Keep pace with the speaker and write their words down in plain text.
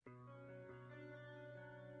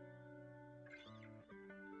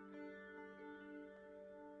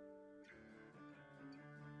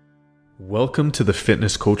Welcome to the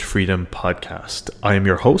Fitness Coach Freedom podcast. I am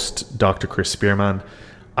your host, Dr. Chris Spearman.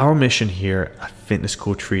 Our mission here at Fitness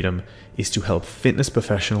Coach Freedom is to help fitness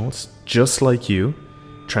professionals just like you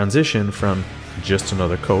transition from just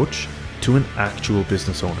another coach to an actual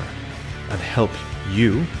business owner and help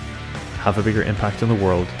you have a bigger impact in the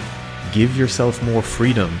world, give yourself more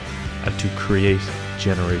freedom, and to create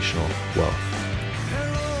generational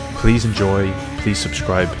wealth. Please enjoy, please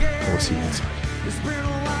subscribe, and we'll see you inside.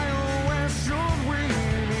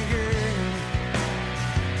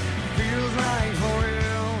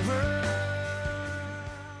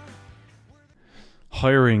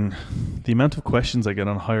 Hiring, the amount of questions I get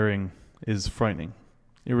on hiring is frightening.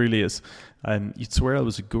 It really is. You'd swear I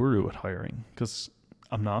was a guru at hiring, because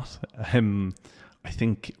I'm not. I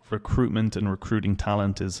think recruitment and recruiting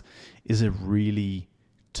talent is a really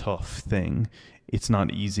tough thing. It's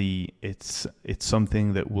not easy. It's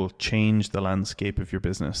something that will change the landscape of your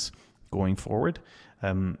business going forward.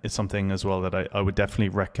 It's something as well that I would definitely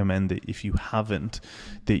recommend that if you haven't,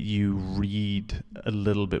 that you read a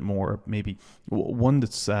little bit more. Maybe one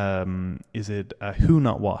that's Who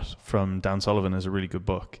Not What from Dan Sullivan is a really good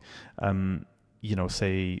book.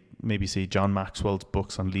 Say John Maxwell's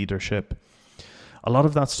books on leadership. A lot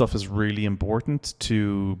of that stuff is really important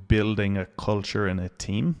to building a culture and a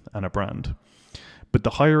team and a brand. But the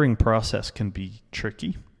hiring process can be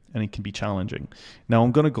tricky and it can be challenging. Now,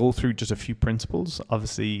 I'm going to go through just a few principles.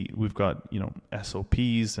 Obviously, we've got,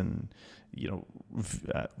 SOPs and,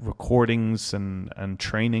 recordings and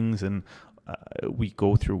trainings. And we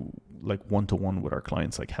go through like one-to-one with our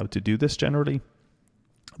clients, like how to do this generally.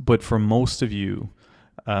 But for most of you,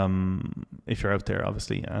 if you're out there,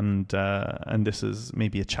 obviously, and this is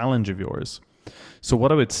maybe a challenge of yours. So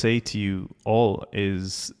what I would say to you all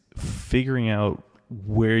is figuring out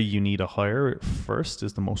where you need a hire first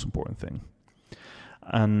is the most important thing.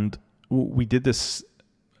 And we did this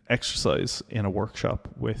exercise in a workshop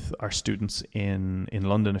with our students in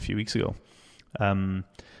London a few weeks ago.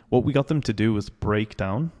 What we got them to do was break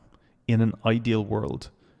down, in an ideal world,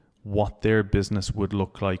 what their business would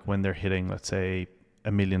look like when they're hitting, let's say,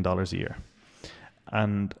 $1 million a year,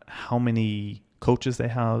 and how many coaches they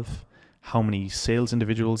have, how many sales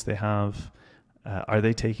individuals they have. Are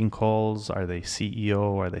they taking calls? Are they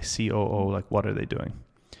CEO? Are they COO? Like, what are they doing?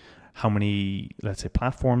 How many, let's say,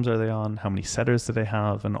 platforms are they on? How many setters do they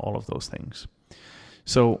have? And all of those things.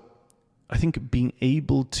 So I think being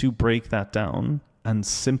able to break that down and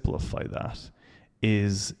simplify that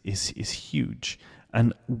is huge.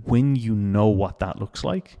 And when you know what that looks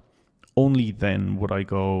like, only then would I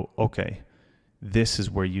go, okay, this is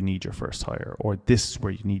where you need your first hire, or this is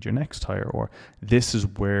where you need your next hire, or this is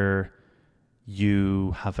where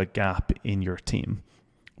you have a gap in your team.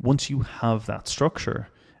 Once you have that structure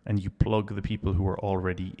and you plug the people who are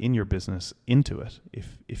already in your business into it,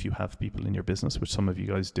 if you have people in your business, which some of you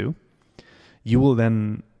guys do, you will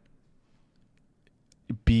then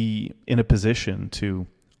be in a position to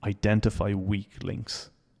identify weak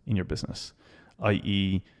links in your business,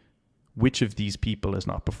 i.e., which of these people is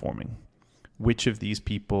not performing, which of these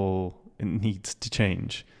people needs to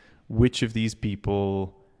change, which of these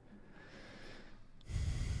people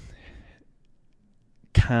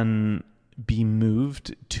can be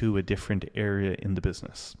moved to a different area in the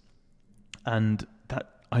business. And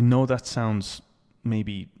that, I know that sounds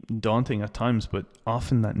maybe daunting at times, but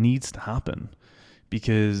often that needs to happen,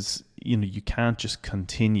 because you can't just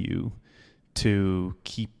continue to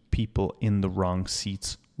keep people in the wrong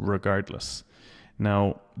seats regardless.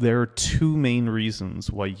 Now, there are two main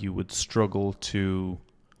reasons why you would struggle to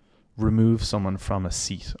remove someone from a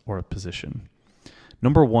seat or a position.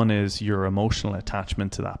 Number one is your emotional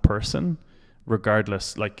attachment to that person,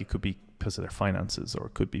 regardless, like it could be because of their finances, or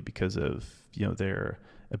it could be because of, their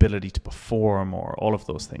ability to perform, or all of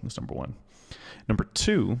those things, number one. Number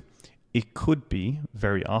two, it could be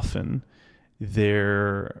very often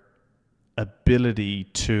their ability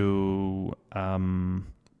to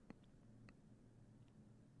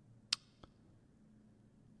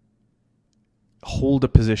hold a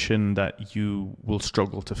position that you will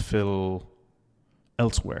struggle to fill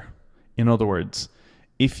elsewhere. In other words,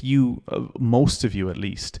 if you, most of you at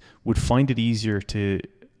least, would find it easier to,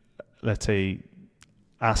 let's say,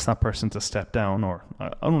 ask that person to step down, or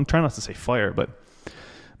I'm trying not to say fire, but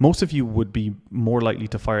most of you would be more likely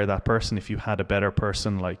to fire that person if you had a better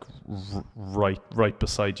person like right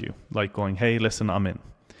beside you, like going, hey, listen, I'm in.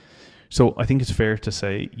 So I think it's fair to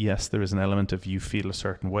say, yes, there is an element of you feel a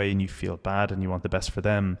certain way and you feel bad and you want the best for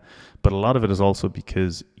them. But a lot of it is also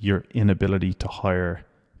because your inability to hire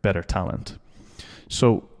better talent.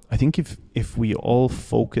 So I think if we all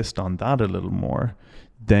focused on that a little more,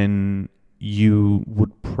 then you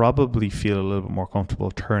would probably feel a little bit more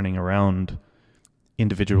comfortable turning around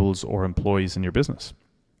individuals or employees in your business.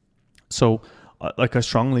 So I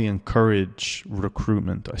strongly encourage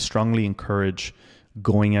recruitment. I strongly encourage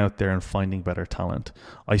going out there and finding better talent.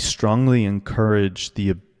 I strongly encourage the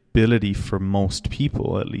ability for most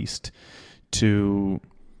people, at least, to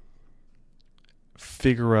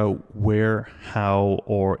figure out where, how,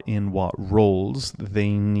 or in what roles they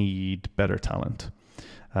need better talent.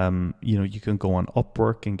 You can go on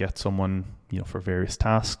Upwork and get someone, for various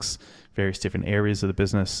tasks, various different areas of the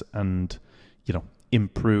business, and,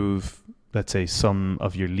 improve, let's say, some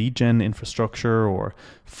of your lead gen infrastructure or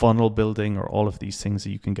funnel building or all of these things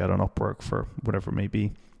that you can get on Upwork for whatever it may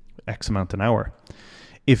be, X amount an hour.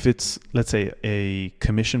 If it's, let's say, a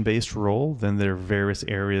commission-based role, then there are various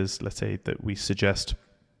areas, let's say, that we suggest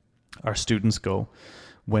our students go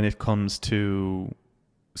when it comes to,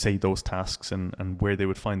 say, those tasks and where they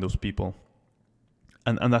would find those people.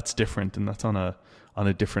 And that's different, and that's on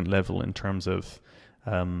a different level in terms of,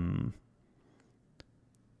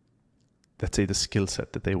 let's say, the skill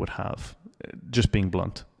set that they would have. Just being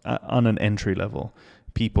blunt, on an entry level,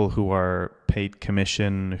 people who are paid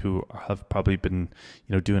commission, who have probably been,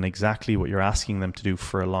 doing exactly what you're asking them to do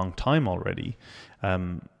for a long time already,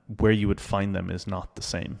 where you would find them is not the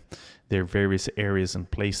same. There are various areas and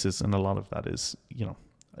places, and a lot of that is,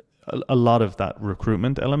 a lot of that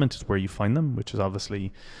recruitment element is where you find them, which is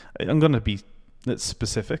obviously, I'm going to be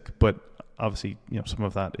specific, but obviously, some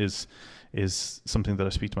of that is something that I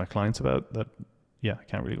speak to my clients about. That, I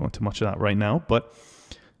can't really go into much of that right now, but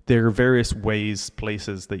there are various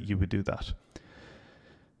places that you would do that.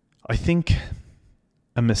 I think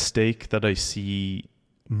a mistake that I see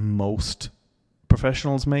most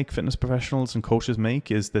professionals make, fitness professionals and coaches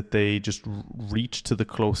make, is that they just reach to the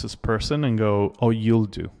closest person and go, "Oh, you'll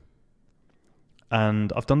do."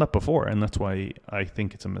 And I've done that before, and that's why I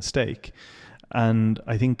think it's a mistake. And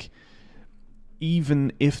I think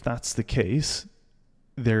even if that's the case,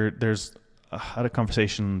 I had a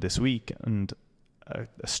conversation this week, and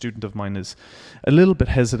a student of mine is a little bit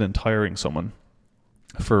hesitant hiring someone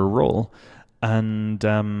for a role. And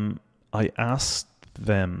I asked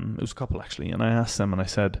them, it was a couple actually, and I asked them and I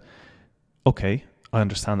said, okay, I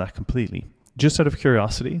understand that completely. Just out of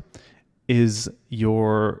curiosity, is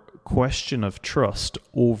your question of trust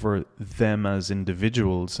over them as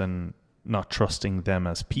individuals and not trusting them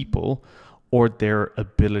as people, or their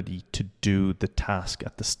ability to do the task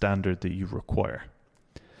at the standard that you require?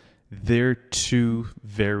 They're two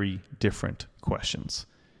very different questions.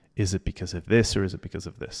 Is it because of this or is it because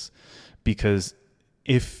of this? Because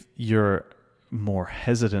if you're more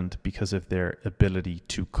hesitant because of their ability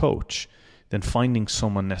to coach, then finding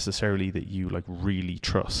someone necessarily that you really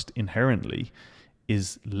trust inherently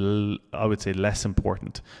is, I would say, less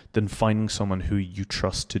important than finding someone who you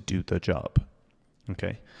trust to do the job.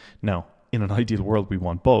 Okay. Now, in an ideal world, we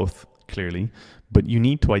want both, clearly, but you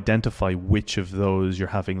need to identify which of those you're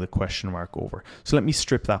having the question mark over. So let me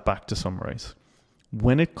strip that back to summarize.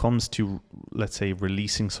 When it comes to, let's say,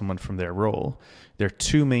 releasing someone from their role, there are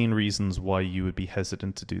two main reasons why you would be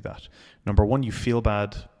hesitant to do that. Number one, you feel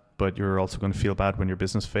bad, but you're also going to feel bad when your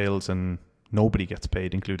business fails and nobody gets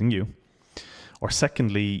paid, including you. Or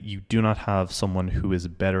secondly, you do not have someone who is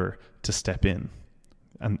better to step in.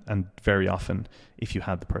 And very often, if you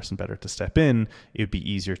had the person better to step in, it would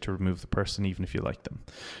be easier to remove the person even if you like them.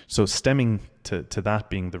 So stemming to that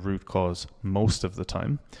being the root cause most of the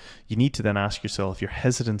time, you need to then ask yourself, your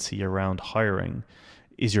hesitancy around hiring,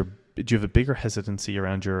 do you have a bigger hesitancy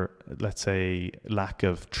around your, let's say, lack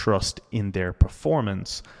of trust in their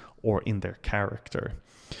performance or in their character?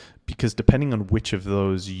 Because depending on which of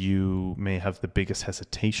those you may have the biggest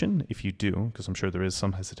hesitation, if you do, because I'm sure there is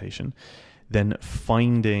some hesitation, then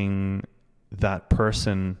finding that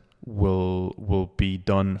person will be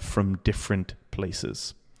done from different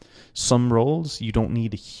places. Some roles, you don't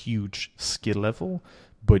need a huge skill level,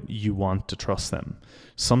 but you want to trust them.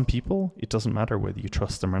 Some people, it doesn't matter whether you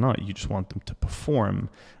trust them or not, you just want them to perform.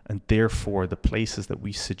 And therefore, the places that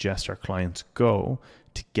we suggest our clients go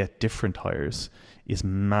to get different hires is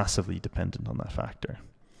massively dependent on that factor.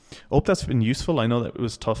 I hope that's been useful. I know that it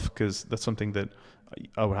was tough because that's something that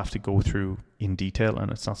I would have to go through in detail,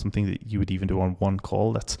 and it's not something that you would even do on one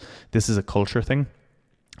call. This is a culture thing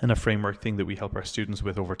and a framework thing that we help our students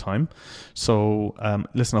with over time. So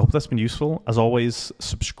listen, I hope that's been useful. As always,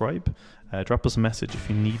 subscribe, drop us a message if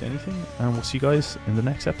you need anything, and we'll see you guys in the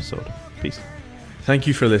next episode. Peace. Thank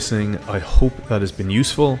you for listening. I hope that has been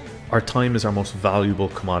useful. Our time is our most valuable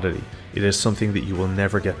commodity. It is something that you will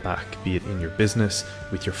never get back, be it in your business,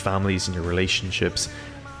 with your families and your relationships.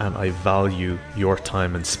 and I value your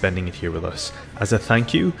time and spending it here with us. As a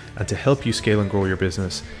thank you and to help you scale and grow your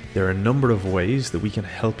business, there are a number of ways that we can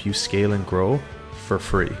help you scale and grow for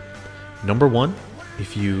free. Number one,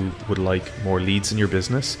 if you would like more leads in your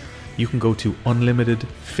business, you can go to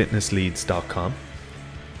unlimitedfitnessleads.com,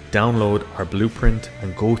 download our blueprint,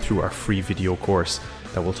 and go through our free video course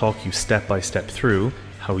that will talk you step by step through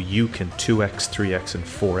how you can 2x, 3x, and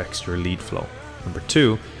 4x your lead flow. Number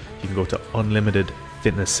two, you can go to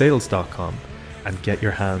unlimitedfitnesssales.com and get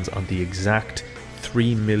your hands on the exact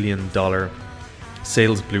 $3 million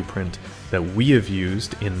sales blueprint that we have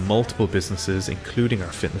used in multiple businesses, including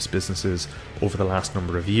our fitness businesses, over the last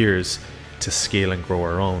number of years to scale and grow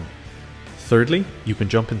our own. Thirdly, you can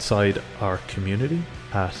jump inside our community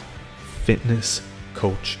at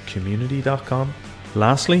fitnesscoachcommunity.com.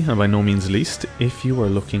 Lastly, and by no means least, if you are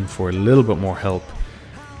looking for a little bit more help,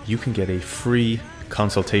 you can get a free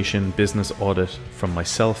consultation business audit from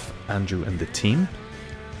myself, Andrew, and the team.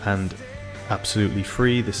 And absolutely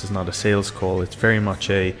free. This is not a sales call. It's very much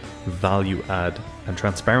a value add. And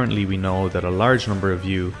transparently, we know that a large number of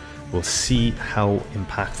you will see how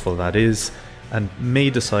impactful that is and may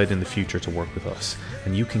decide in the future to work with us.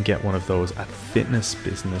 And you can get one of those at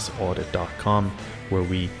fitnessbusinessaudit.com, where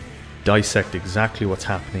we dissect exactly what's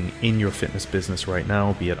happening in your fitness business right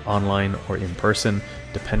now, be it online or in person,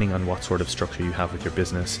 depending on what sort of structure you have with your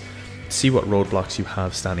business. See what roadblocks you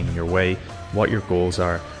have standing in your way, what your goals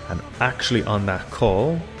are, and actually on that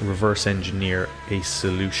call, reverse engineer a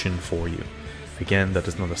solution for you. Again, that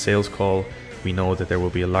is not a sales call. We know that there will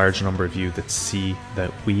be a large number of you that see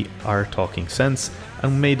that we are talking sense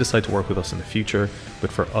and may decide to work with us in the future,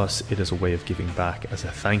 but for us, it is a way of giving back as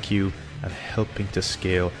a thank you and helping to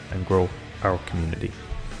scale and grow our community.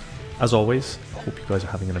 As always, I hope you guys are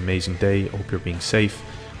having an amazing day. I hope you're being safe.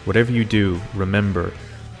 Whatever you do, remember,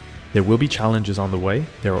 there will be challenges on the way.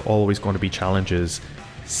 There are always going to be challenges.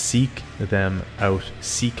 Seek them out.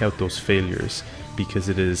 Seek out those failures, because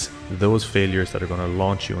it is those failures that are going to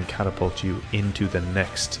launch you and catapult you into the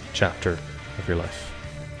next chapter of your life.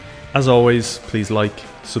 As always, please like,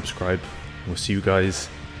 subscribe, and we'll see you guys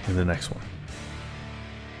in the next one.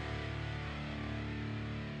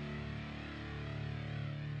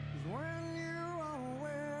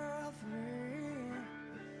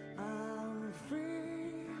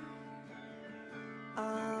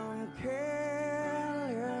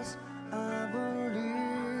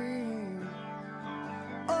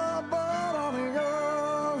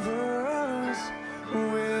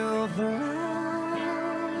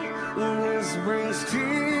 This brings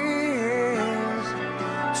tears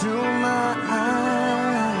to